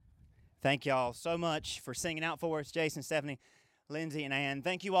Thank y'all so much for singing out for us, Jason, Stephanie, Lindsay, and Ann.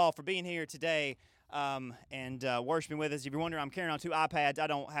 Thank you all for being here today and worshiping with us. If you're wondering, I'm carrying on 2 iPads. I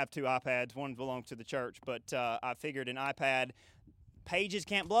don't have 2 iPads. One belongs to the church, but I figured an iPad, pages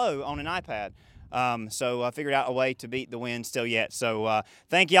can't blow on an iPad. So I figured out a way to beat the wind still yet. So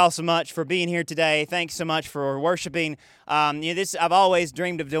thank y'all so much for being here today. Thanks so much for worshiping. I've always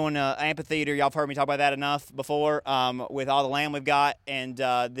dreamed of doing an amphitheater. Y'all have heard me talk about that enough before with all the land we've got and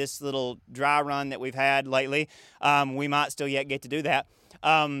this little dry run that we've had lately. We might still yet get to do that.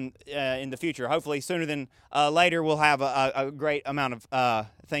 In the future. Hopefully sooner than later we'll have a great amount of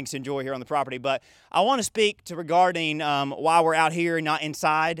things to enjoy here on the property. But I want to speak to regarding why we're out here and not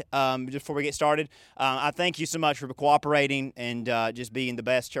inside just before we get started. I thank you so much for cooperating and just being the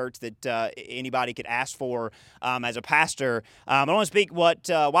best church that anybody could ask for as a pastor. I want to speak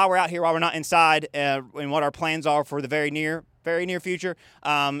why we're out here, why we're not inside, and what our plans are for the very near future.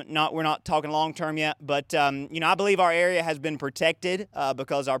 We're not talking long term yet, but I believe our area has been protected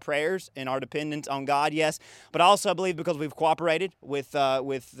because our prayers and our dependence on God, yes, but also I believe because we've cooperated with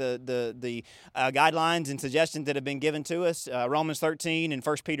the guidelines and suggestions that have been given to us. Romans 13 and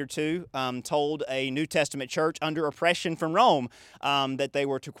 1 Peter 2 told a New Testament church under oppression from Rome that they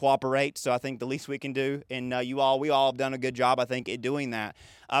were to cooperate. So I think the least we can do, and we all have done a good job, I think, at doing that.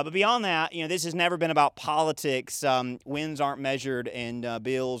 But beyond that, this has never been about politics. Wins aren't measured in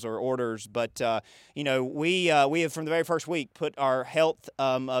bills or orders. But, we have from the very first week put our health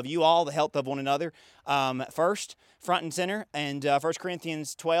of you all, the health of one another, first, front and center. And 1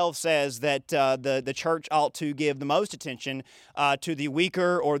 Corinthians 12 says that the church ought to give the most attention to the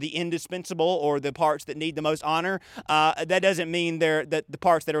weaker or the indispensable or the parts that need the most honor. That doesn't mean they're the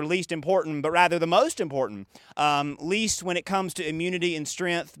parts that are least important, but rather the most important. Least when it comes to immunity and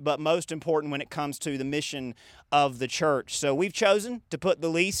strength, but most important when it comes to the mission of the church. So we've chosen to put the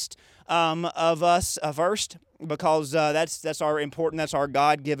least of us first because that's our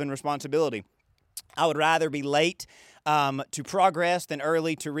God-given responsibility. I would rather be late to progress than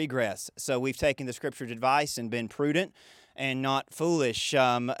early to regress. So we've taken the Scripture's advice and been prudent and not foolish.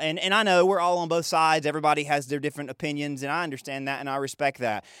 And I know we're all on both sides. Everybody has their different opinions, and I understand that, and I respect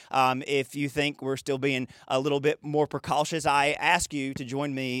that. If you think we're still being a little bit more precautious, I ask you to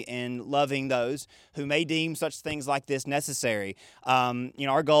join me in loving those who may deem such things like this necessary.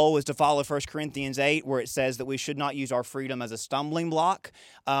 Our goal is to follow 1 Corinthians 8, where it says that we should not use our freedom as a stumbling block,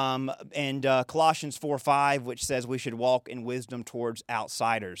 and Colossians 4:5, which says we should walk in wisdom towards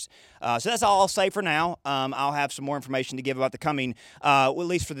outsiders. So that's all I'll say for now. I'll have some more information to give about the coming, at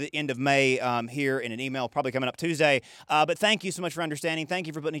least for the end of May here in an email, probably coming up Tuesday. But thank you so much for understanding. Thank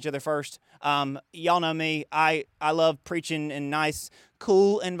you for putting each other first. Y'all know me. I love preaching in nice,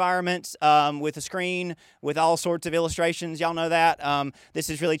 cool environments with a screen, with all sorts of illustrations. Y'all know that. This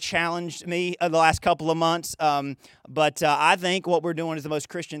has really challenged me the last couple of months. But I think what we're doing is the most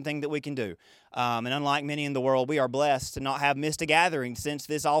Christian thing that we can do. And unlike many in the world, we are blessed to not have missed a gathering since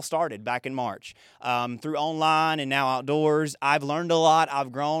this all started back in March. Through online and now outdoors, I've learned a lot.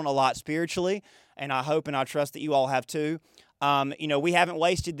 I've grown a lot spiritually, and I hope and I trust that you all have too. We haven't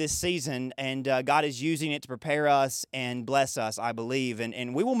wasted this season, and God is using it to prepare us and bless us, I believe.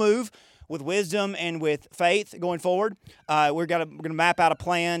 And we will move with wisdom and with faith going forward. We're going to map out a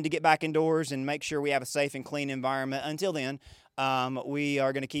plan to get back indoors and make sure we have a safe and clean environment. Until then,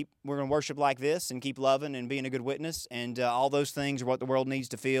 we're going to worship like this and keep loving and being a good witness. And all those things are what the world needs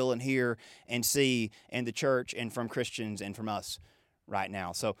to feel and hear and see in the church and from Christians and from us right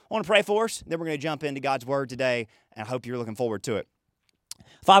now. So I want to pray for us. Then we're going to jump into God's Word today, and I hope you're looking forward to it.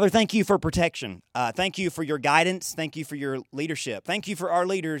 Father, thank you for protection. Thank you for your guidance. Thank you for your leadership. Thank you for our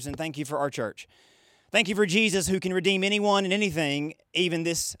leaders, and thank you for our church. Thank you for Jesus, who can redeem anyone and anything, even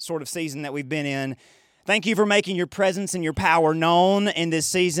this sort of season that we've been in. Thank you for making your presence and your power known in this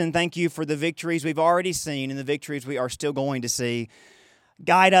season. Thank you for the victories we've already seen and the victories we are still going to see.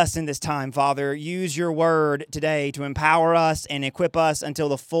 Guide us in this time, Father. Use your word today to empower us and equip us until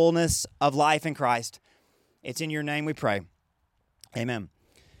the fullness of life in Christ. It's in your name we pray. Amen.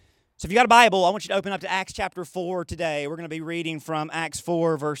 So if you got a Bible, I want you to open up to Acts chapter 4 today. We're going to be reading from Acts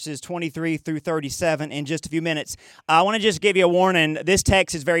 4, verses 23 through 37 in just a few minutes. I want to just give you a warning. This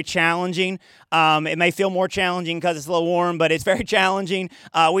text is very challenging. It may feel more challenging because it's a little warm, but it's very challenging.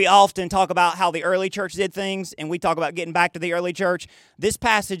 We often talk about how the early church did things, and we talk about getting back to the early church. This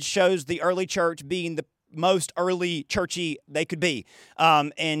passage shows the early church being the most early churchy they could be.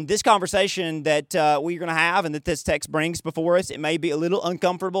 And this conversation that we're going to have and that this text brings before us, it may be a little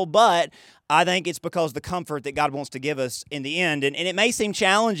uncomfortable, but I think it's because the comfort that God wants to give us in the end. And it may seem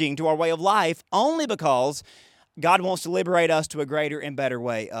challenging to our way of life only because God wants to liberate us to a greater and better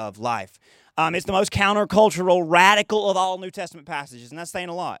way of life. It's the most countercultural, radical of all New Testament passages, and that's saying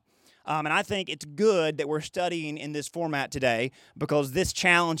a lot. And I think it's good that we're studying in this format today because this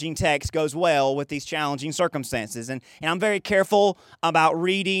challenging text goes well with these challenging circumstances. And I'm very careful about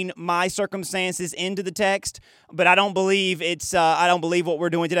reading my circumstances into the text, but I don't believe I don't believe what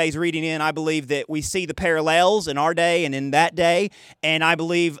we're doing today is reading in. I believe that we see the parallels in our day and in that day, and I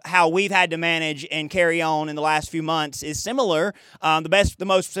believe how we've had to manage and carry on in the last few months is similar, the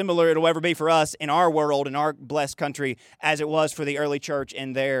most similar it'll ever be for us in our world, in our blessed country, as it was for the early church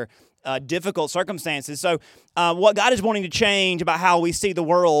in their difficult circumstances. So what God is wanting to change about how we see the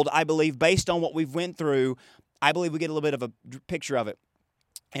world, I believe, based on what we've went through, I believe we get a little bit of a picture of it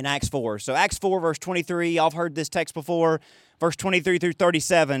in Acts 4. So Acts 4, verse 23, y'all have heard this text before, verse 23 through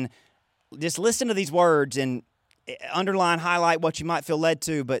 37. Just listen to these words and underline, highlight what you might feel led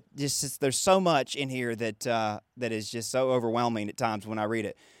to, but just there's so much in here that that is just so overwhelming at times when I read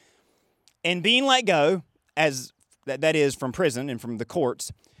it. And being let go, as that is from prison and from the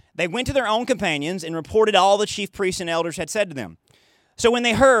courts, they went to their own companions and reported all the chief priests and elders had said to them. So when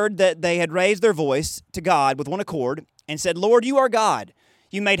they heard that they had raised their voice to God with one accord and said, Lord, you are God.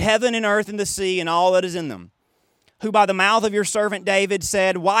 You made heaven and earth and the sea and all that is in them, who by the mouth of your servant David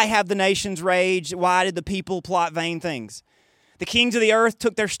said, why have the nations raged? Why did the people plot vain things? The kings of the earth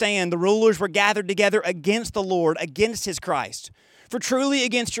took their stand. The rulers were gathered together against the Lord, against his Christ. For truly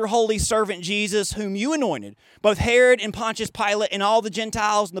against your holy servant Jesus, whom you anointed, both Herod and Pontius Pilate and all the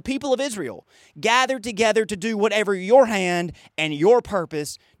Gentiles and the people of Israel, gathered together to do whatever your hand and your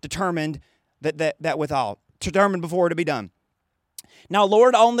purpose determined determined before to be done. Now,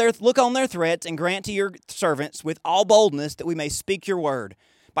 Lord, look on their threats and grant to your servants with all boldness that we may speak your word,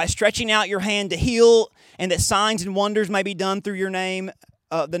 by stretching out your hand to heal, and that signs and wonders may be done through your name,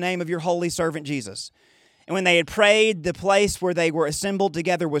 the name of your holy servant Jesus. And when they had prayed, the place where they were assembled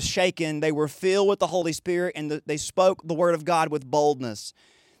together was shaken. They were filled with the Holy Spirit, and they spoke the word of God with boldness.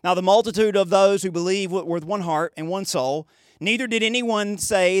 Now the multitude of those who believed were with one heart and one soul. Neither did anyone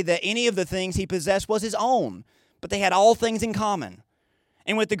say that any of the things he possessed was his own, but they had all things in common.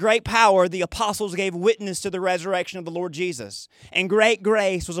 And with the great power, the apostles gave witness to the resurrection of the Lord Jesus, and great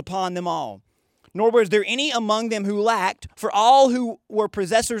grace was upon them all. Nor was there any among them who lacked, for all who were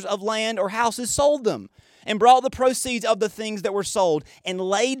possessors of land or houses sold them, and brought the proceeds of the things that were sold, and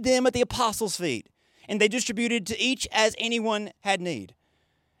laid them at the apostles' feet. And they distributed to each as anyone had need.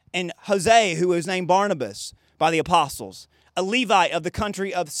 And Jose, who was named Barnabas by the apostles, a Levite of the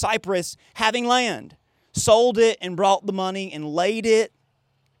country of Cyprus, having land, sold it and brought the money and laid it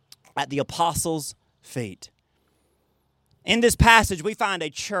at the apostles' feet. In this passage, we find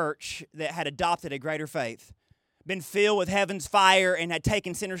a church that had adopted a greater faith, been filled with heaven's fire, and had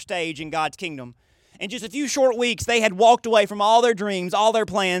taken center stage in God's kingdom. In just a few short weeks, they had walked away from all their dreams, all their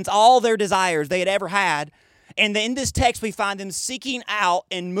plans, all their desires they had ever had. And in this text, we find them seeking out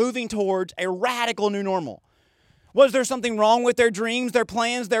and moving towards a radical new normal. Was there something wrong with their dreams, their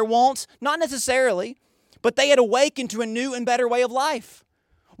plans, their wants? Not necessarily, but they had awakened to a new and better way of life.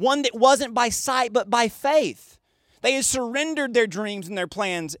 One that wasn't by sight, but by faith. They had surrendered their dreams and their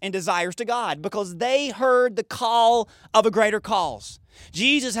plans and desires to God because they heard the call of a greater cause.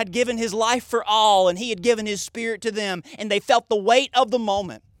 Jesus had given his life for all, and he had given his spirit to them, and they felt the weight of the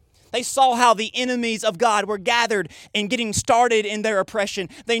moment. They saw how the enemies of God were gathered and getting started in their oppression.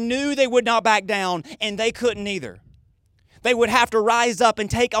 They knew they would not back down, and they couldn't either. They would have to rise up and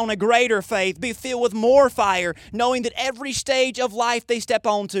take on a greater faith, be filled with more fire, knowing that every stage of life they step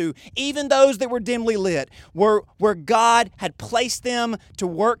onto, even those that were dimly lit, were where God had placed them to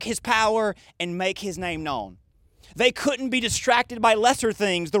work his power and make his name known. They couldn't be distracted by lesser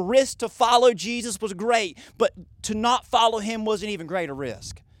things. The risk to follow Jesus was great, but to not follow him was an even greater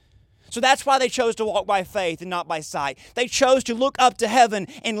risk. So that's why they chose to walk by faith and not by sight. They chose to look up to heaven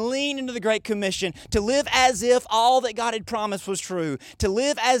and lean into the Great Commission, to live as if all that God had promised was true, to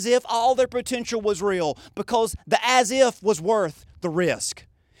live as if all their potential was real, because the as if was worth the risk.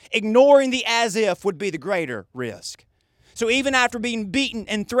 Ignoring the as if would be the greater risk. So even after being beaten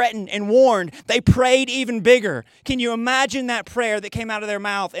and threatened and warned, they prayed even bigger. Can you imagine that prayer that came out of their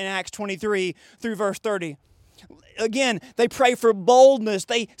mouth in Acts 23 through verse 30? Again, they pray for boldness.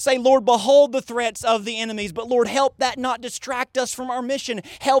 They say, Lord, behold the threats of the enemies, but Lord, help that not distract us from our mission.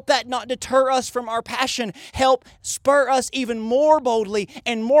 Help that not deter us from our passion. Help spur us even more boldly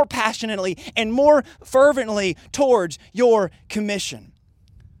and more passionately and more fervently towards your commission.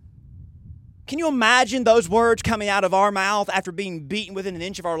 Can you imagine those words coming out of our mouth after being beaten within an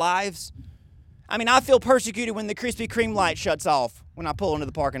inch of our lives? I mean, I feel persecuted when the Krispy Kreme light shuts off when I pull into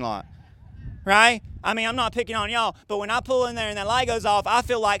the parking lot. right? I mean, I'm not picking on y'all, but when I pull in there and that light goes off, I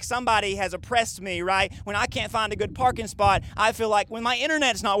feel like somebody has oppressed me, right? When I can't find a good parking spot, I feel like when my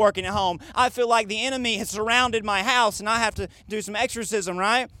internet's not working at home, I feel like the enemy has surrounded my house and I have to do some exorcism,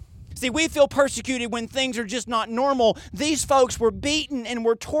 right? See, we feel persecuted when things are just not normal. These folks were beaten and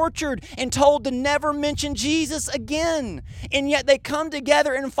were tortured and told to never mention Jesus again. And yet they come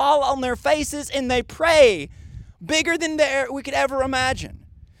together and fall on their faces and they pray bigger than we could ever imagine.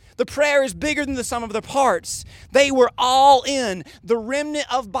 The prayer is bigger than the sum of their parts. They were all in. The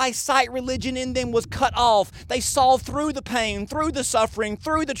remnant of by sight religion in them was cut off. They saw through the pain, through the suffering,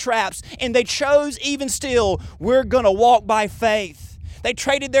 through the traps, and they chose even still, we're going to walk by faith. They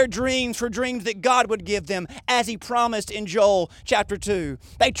traded their dreams for dreams that God would give them, as He promised in Joel chapter 2.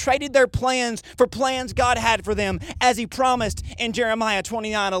 They traded their plans for plans God had for them, as He promised in Jeremiah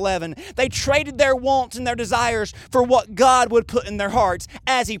 29:11. They traded their wants and their desires for what God would put in their hearts,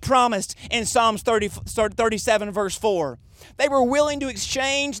 as He promised in Psalms 37 verse 4. They were willing to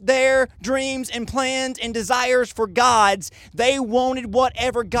exchange their dreams and plans and desires for God's. They wanted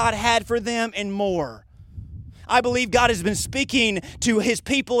whatever God had for them and more. I believe God has been speaking to His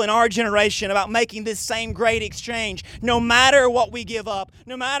people in our generation about making this same great exchange. No matter what we give up,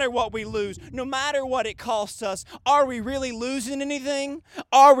 no matter what we lose, no matter what it costs us, are we really losing anything?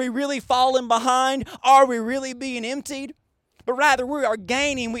 Are we really falling behind? Are we really being emptied? But rather, we are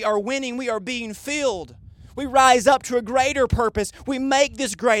gaining, we are winning, we are being filled. We rise up to a greater purpose. We make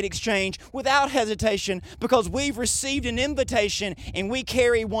this great exchange without hesitation because we've received an invitation and we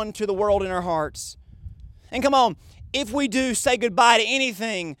carry one to the world in our hearts. And come on, if we do say goodbye to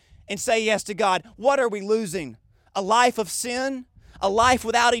anything and say yes to God, what are we losing? A life of sin? A life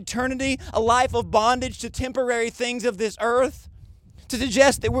without eternity? A life of bondage to temporary things of this earth? To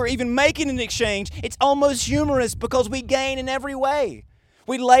suggest that we're even making an exchange, it's almost humorous because we gain in every way.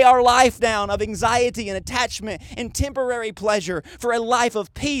 We lay our life down of anxiety and attachment and temporary pleasure for a life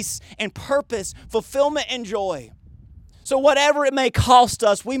of peace and purpose, fulfillment and joy. So whatever it may cost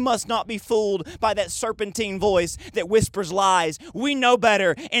us, we must not be fooled by that serpentine voice that whispers lies. We know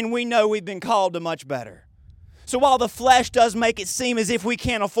better, and we know we've been called to much better. So while the flesh does make it seem as if we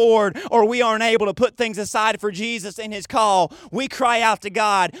can't afford or we aren't able to put things aside for Jesus and His call, we cry out to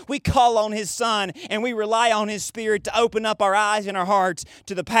God, we call on His Son, and we rely on His Spirit to open up our eyes and our hearts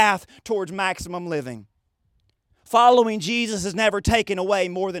to the path towards maximum living. Following Jesus has never taken away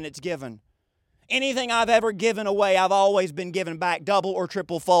more than it's given. Anything I've ever given away, I've always been given back double or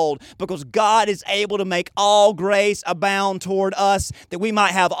triple fold because God is able to make all grace abound toward us that we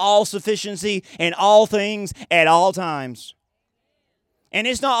might have all sufficiency in all things at all times. And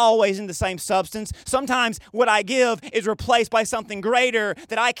it's not always in the same substance. Sometimes what I give is replaced by something greater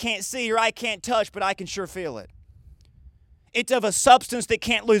that I can't see or I can't touch, but I can sure feel it. It's of a substance that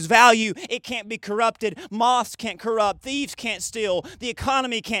can't lose value. It can't be corrupted. Moths can't corrupt. Thieves can't steal. The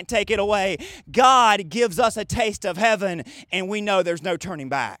economy can't take it away. God gives us a taste of heaven, and we know there's no turning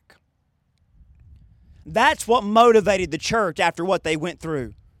back. That's what motivated the church after what they went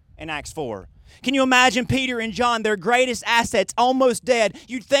through in Acts 4. Can you imagine Peter and John, their greatest assets, almost dead?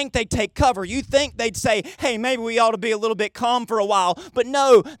 You'd think they'd take cover. You'd think they'd say, hey, maybe we ought to be a little bit calm for a while. But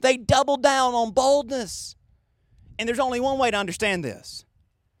no, they doubled down on boldness. And there's only one way to understand this.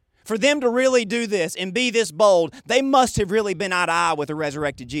 For them to really do this and be this bold, they must have really been eye to eye with the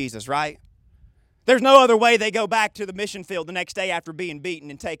resurrected Jesus, right? There's no other way they go back to the mission field the next day after being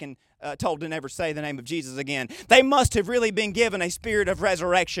beaten and told to never say the name of Jesus again. They must have really been given a spirit of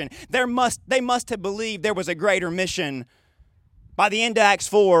resurrection. They must have believed there was a greater mission. By the end of Acts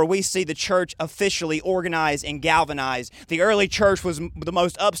 4, we see the church officially organized and galvanized. The early church was the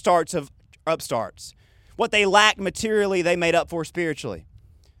most upstarts of upstarts. What they lacked materially, they made up for spiritually.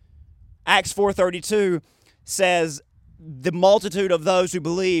 Acts 4:32 says, the multitude of those who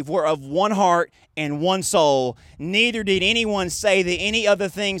believe were of one heart and one soul. Neither did anyone say that any of the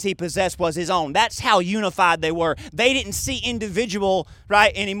things he possessed was his own. That's how unified they were. They didn't see individual,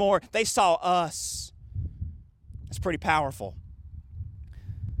 right, anymore. They saw us. That's pretty powerful.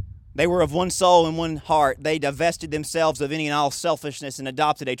 They were of one soul and one heart. They divested themselves of any and all selfishness and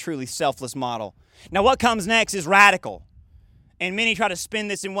adopted a truly selfless model. Now, what comes next is radical. And many try to spin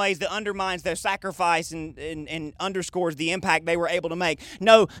this in ways that undermines their sacrifice and underscores the impact they were able to make.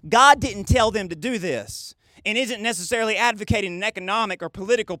 No, God didn't tell them to do this and isn't necessarily advocating an economic or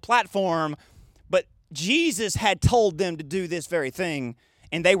political platform, but Jesus had told them to do this very thing,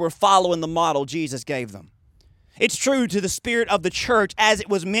 and they were following the model Jesus gave them. It's true to the spirit of the church as it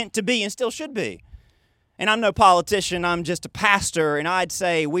was meant to be and still should be. And I'm no politician, I'm just a pastor, and I'd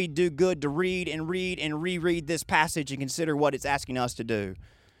say we do good to read and reread this passage and consider what it's asking us to do.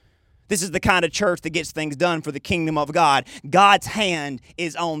 This is the kind of church that gets things done for the kingdom of God. God's hand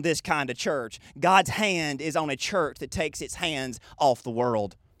is on this kind of church. God's hand is on a church that takes its hands off the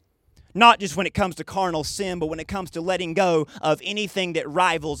world. Not just when it comes to carnal sin, but when it comes to letting go of anything that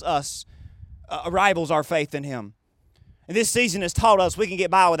rivals our faith in Him. And this season has taught us we can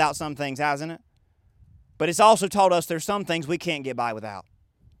get by without some things, hasn't it? But it's also taught us there's some things we can't get by without.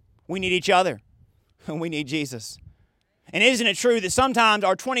 We need each other, and we need Jesus. And isn't it true that sometimes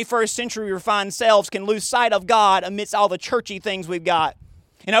our 21st century refined selves can lose sight of God amidst all the churchy things we've got?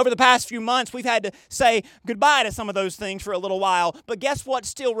 And over the past few months, we've had to say goodbye to some of those things for a little while. But guess what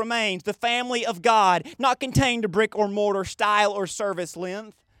still remains? The family of God, not contained to brick or mortar, style or service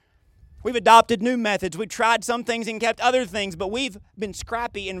length. We've adopted new methods. We've tried some things and kept other things, but we've been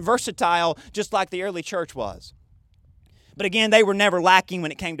scrappy and versatile just like the early church was. But again, they were never lacking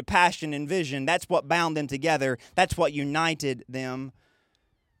when it came to passion and vision. That's what bound them together. That's what united them.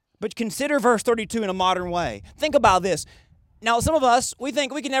 But consider verse 32 in a modern way. Think about this. Now, some of us, we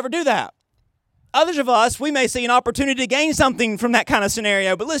think we can never do that. Others of us, we may see an opportunity to gain something from that kind of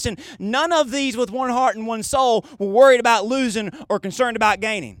scenario. But listen, none of these with one heart and one soul were worried about losing or concerned about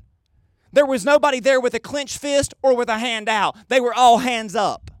gaining. There was nobody there with a clenched fist or with a hand out. They were all hands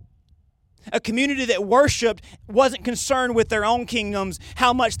up. A community that worshiped wasn't concerned with their own kingdoms,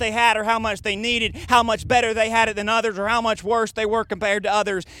 how much they had or how much they needed, how much better they had it than others, or how much worse they were compared to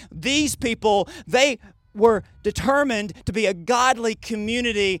others. These people, they were determined to be a godly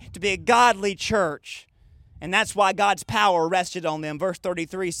community, to be a godly church. And that's why God's power rested on them. Verse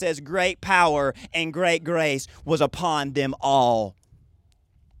 33 says, great power and great grace was upon them all.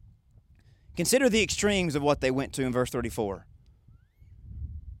 Consider the extremes of what they went to in verse 34.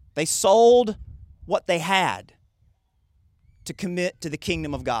 They sold what they had to commit to the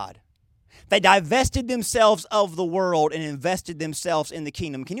kingdom of God. They divested themselves of the world and invested themselves in the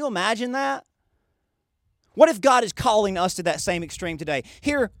kingdom. Can you imagine that? What if God is calling us to that same extreme today?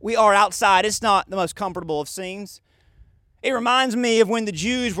 Here we are outside. It's not the most comfortable of scenes. It reminds me of when the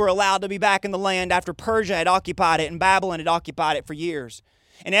Jews were allowed to be back in the land after Persia had occupied it and Babylon had occupied it for years.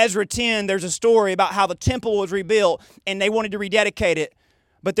 In Ezra 10, there's a story about how the temple was rebuilt and they wanted to rededicate it.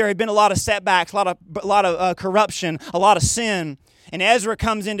 But there had been a lot of setbacks, a lot of corruption, a lot of sin. And Ezra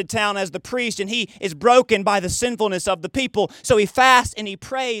comes into town as the priest, and he is broken by the sinfulness of the people. So he fasts and he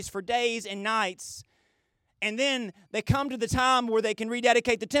prays for days and nights. And then they come to the time where they can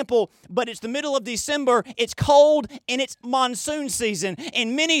rededicate the temple, but it's the middle of December, it's cold, and it's monsoon season.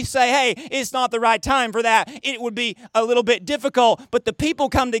 And many say, hey, it's not the right time for that. It would be a little bit difficult. But the people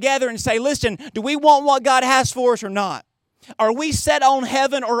come together and say, listen, do we want what God has for us or not? Are we set on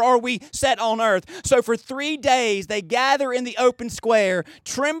heaven or are we set on earth? So for 3 days, they gather in the open square,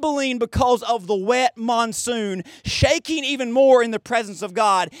 trembling because of the wet monsoon, shaking even more in the presence of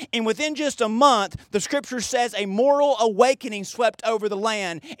God. And within just a month, the scripture says a moral awakening swept over the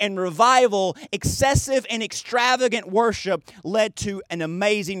land, and revival, excessive and extravagant worship led to an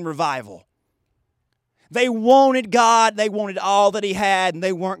amazing revival. They wanted God, they wanted all that He had, and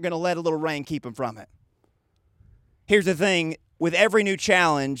they weren't going to let a little rain keep them from it. Here's the thing, with every new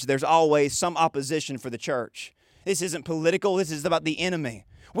challenge, there's always some opposition for the church. This isn't political, this is about the enemy.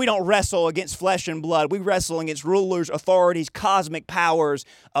 We don't wrestle against flesh and blood. We wrestle against rulers, authorities, cosmic powers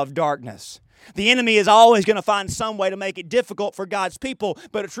of darkness. The enemy is always going to find some way to make it difficult for God's people,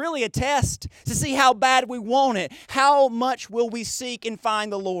 but it's really a test to see how bad we want it. How much will we seek and find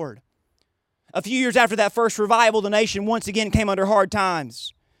the Lord? A few years after that first revival, the nation once again came under hard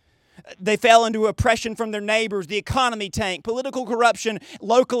times. They fell into oppression from their neighbors. The economy tanked. Political corruption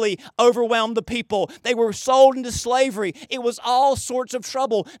locally overwhelmed the people. They were sold into slavery. It was all sorts of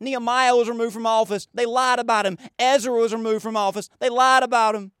trouble. Nehemiah was removed from office. They lied about him. Ezra was removed from office. They lied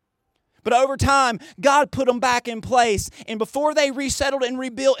about him. But over time, God put them back in place. And before they resettled and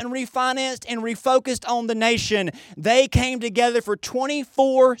rebuilt and refinanced and refocused on the nation, they came together for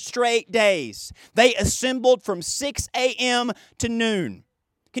 24 straight days. They assembled from 6 a.m. to noon.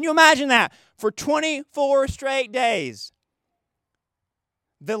 Can you imagine that? For 24 straight days.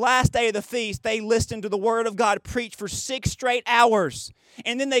 The last day of the feast, they listened to the Word of God preached for 6 straight hours.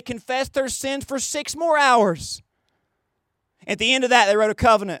 And then they confessed their sins for 6 more hours. At the end of that, they wrote a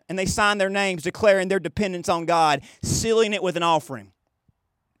covenant and they signed their names declaring their dependence on God, sealing it with an offering.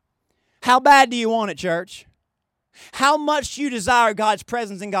 How bad do you want it, church? How much do you desire God's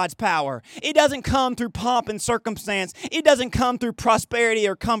presence and God's power? It doesn't come through pomp and circumstance. It doesn't come through prosperity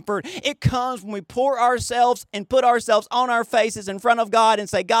or comfort. It comes when we pour ourselves and put ourselves on our faces in front of God and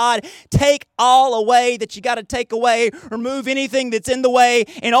say, God, take all away that you got to take away. Remove anything that's in the way.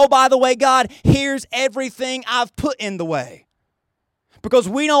 And oh, by the way, God, here's everything I've put in the way. Because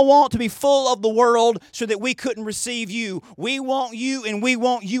we don't want to be full of the world so that we couldn't receive you. We want you and we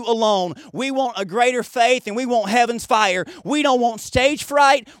want you alone. We want a greater faith and we want heaven's fire. We don't want stage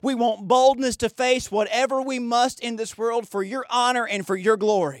fright. We want boldness to face whatever we must in this world for your honor and for your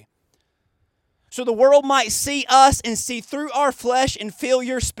glory. So the world might see us and see through our flesh and feel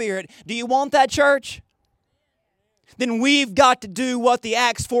your spirit. Do you want that, church? Then we've got to do what the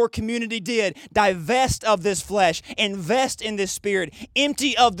Acts 4 community did. Divest of this flesh. Invest in this spirit.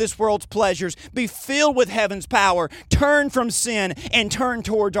 Empty of this world's pleasures. Be filled with heaven's power. Turn from sin and turn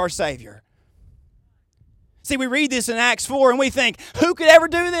towards our Savior. See, we read this in Acts 4 and we think, who could ever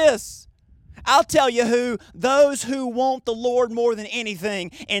do this? I'll tell you who. Those who want the Lord more than anything,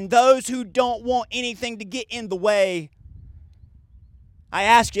 and those who don't want anything to get in the way. I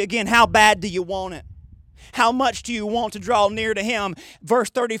ask you again, how bad do you want it? How much do you want to draw near to Him? Verse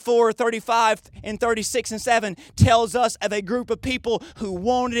 34, 35, and 36 and 7 tells us of a group of people who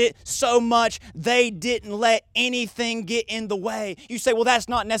wanted it so much they didn't let anything get in the way. You say, well, that's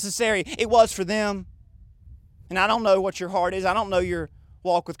not necessary. It was for them. And I don't know what your heart is. I don't know your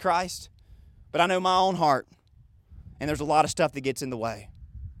walk with Christ. But I know my own heart. And there's a lot of stuff that gets in the way.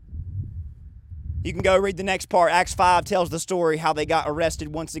 You can go read the next part. Acts 5 tells the story how they got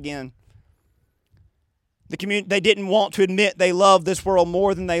arrested once again. They didn't want to admit they loved this world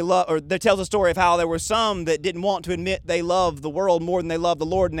more than they love, or it tells a story of how there were some that didn't want to admit they loved the world more than they loved the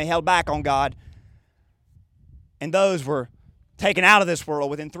Lord, and they held back on God. And those were taken out of this world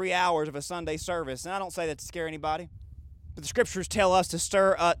within 3 hours of a Sunday service. And I don't say that to scare anybody, but the Scriptures tell us to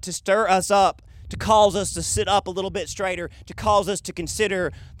stir us up, to cause us to sit up a little bit straighter, to cause us to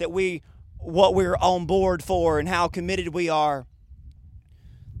consider that what we're on board for and how committed we are.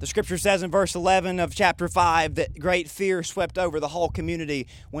 The Scripture says in verse 11 of chapter 5 that great fear swept over the whole community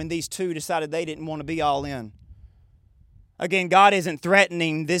when these two decided they didn't want to be all in. Again, God isn't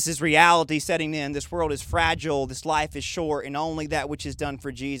threatening. This is reality setting in. This world is fragile. This life is short, and only that which is done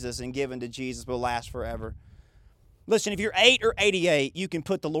for Jesus and given to Jesus will last forever. Listen, if you're 8 or 88, you can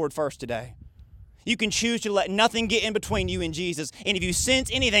put the Lord first today. You can choose to let nothing get in between you and Jesus. And if you sense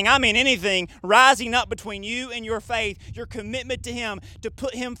anything, I mean anything, rising up between you and your faith, your commitment to Him, to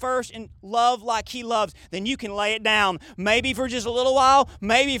put Him first and love like He loves, then you can lay it down. Maybe for just a little while,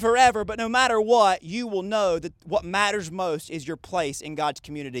 maybe forever, but no matter what, you will know that what matters most is your place in God's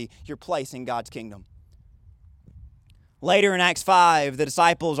community, your place in God's kingdom. Later in Acts 5, the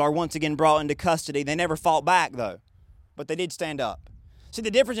disciples are once again brought into custody. They never fought back, though, but they did stand up. See, the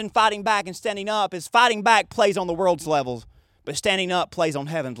difference in fighting back and standing up is fighting back plays on the world's level, but standing up plays on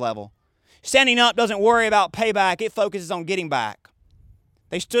heaven's level. Standing up doesn't worry about payback. It focuses on getting back.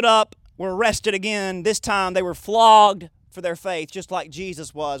 They stood up, were arrested again. This time they were flogged for their faith, just like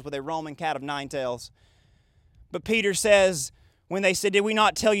Jesus was with a Roman cat of 9 tails. But Peter says, when they said, did we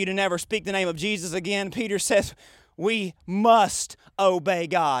not tell you to never speak the name of Jesus again? Peter says, we must obey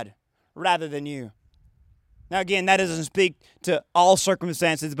God rather than you. Now again, that doesn't speak to all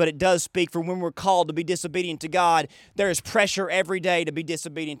circumstances, but it does speak for when we're called to be disobedient to God. There is pressure every day to be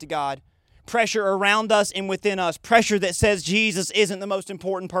disobedient to God. Pressure around us and within us. Pressure that says Jesus isn't the most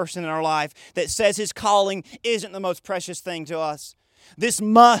important person in our life. That says His calling isn't the most precious thing to us. This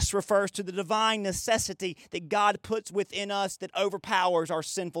must refers to the divine necessity that God puts within us that overpowers our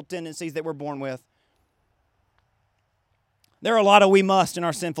sinful tendencies that we're born with. There are a lot of we must in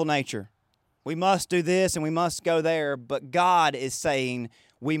our sinful nature. We must do this and we must go there, but God is saying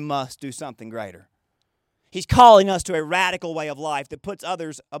we must do something greater. He's calling us to a radical way of life that puts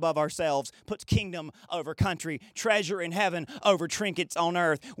others above ourselves, puts kingdom over country, treasure in heaven over trinkets on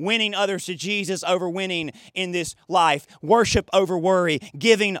earth, winning others to Jesus over winning in this life, worship over worry,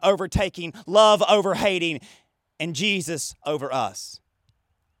 giving over taking, love over hating, and Jesus over us.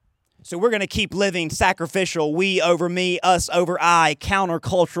 So we're going to keep living sacrificial, we over me, us over I,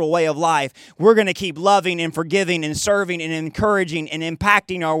 countercultural way of life. We're going to keep loving and forgiving and serving and encouraging and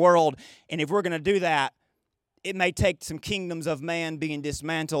impacting our world. And if we're going to do that, it may take some kingdoms of man being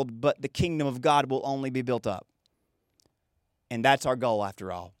dismantled, but the kingdom of God will only be built up. And that's our goal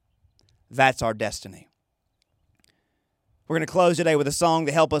after all. That's our destiny. We're going to close today with a song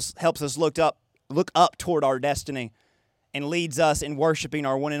that helps us look up toward our destiny and leads us in worshiping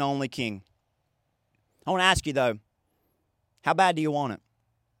our one and only King. I want to ask you, though, how bad do you want it?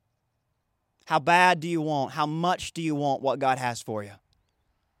 How bad do you want? How much do you want what God has for you?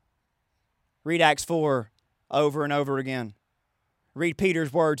 Read Acts 4 over and over again. Read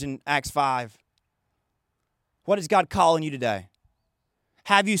Peter's words in Acts 5. What is God calling you today?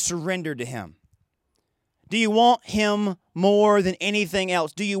 Have you surrendered to Him? Do you want Him more than anything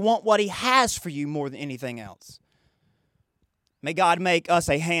else? Do you want what He has for you more than anything else? May God make us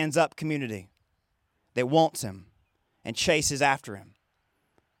a hands-up community that wants Him and chases after Him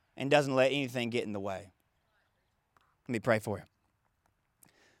and doesn't let anything get in the way. Let me pray for you.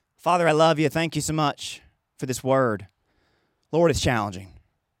 Father, I love you. Thank you so much for this word. Lord, it's challenging.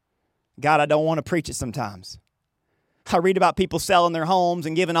 God, I don't want to preach it sometimes. I read about people selling their homes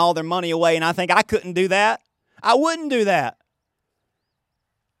and giving all their money away, and I think I couldn't do that. I wouldn't do that.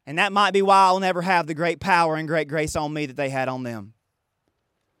 And that might be why I'll never have the great power and great grace on me that they had on them.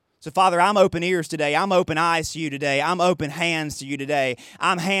 So, Father, I'm open ears today. I'm open eyes to you today. I'm open hands to you today.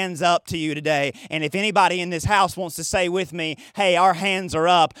 I'm hands up to you today. And if anybody in this house wants to say with me, hey, our hands are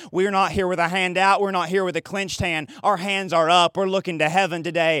up. We're not here with a hand out. We're not here with a clenched hand. Our hands are up. We're looking to heaven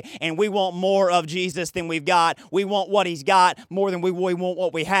today. And we want more of Jesus than we've got. We want what He's got more than we want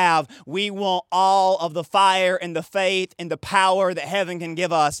what we have. We want all of the fire and the faith and the power that heaven can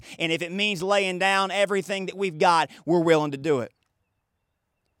give us. And if it means laying down everything that we've got, we're willing to do it.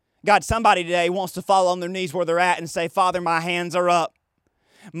 God, somebody today wants to fall on their knees where they're at and say, Father, my hands are up.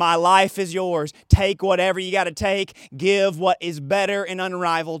 My life is yours. Take whatever you got to take. Give what is better and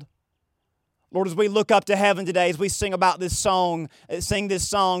unrivaled. Lord, as we look up to heaven today, as we sing about this song, sing this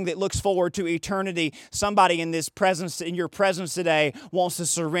song that looks forward to eternity, somebody in your presence today wants to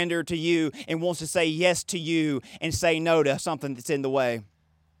surrender to you and wants to say yes to you and say no to something that's in the way.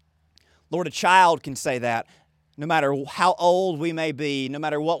 Lord, a child can say that. No matter how old we may be, no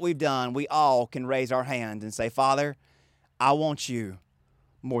matter what we've done, we all can raise our hand and say, Father, I want you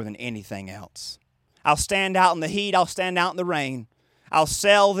more than anything else. I'll stand out in the heat. I'll stand out in the rain. I'll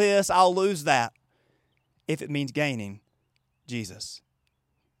sell this. I'll lose that if it means gaining Jesus.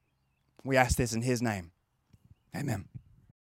 We ask this in His name. Amen.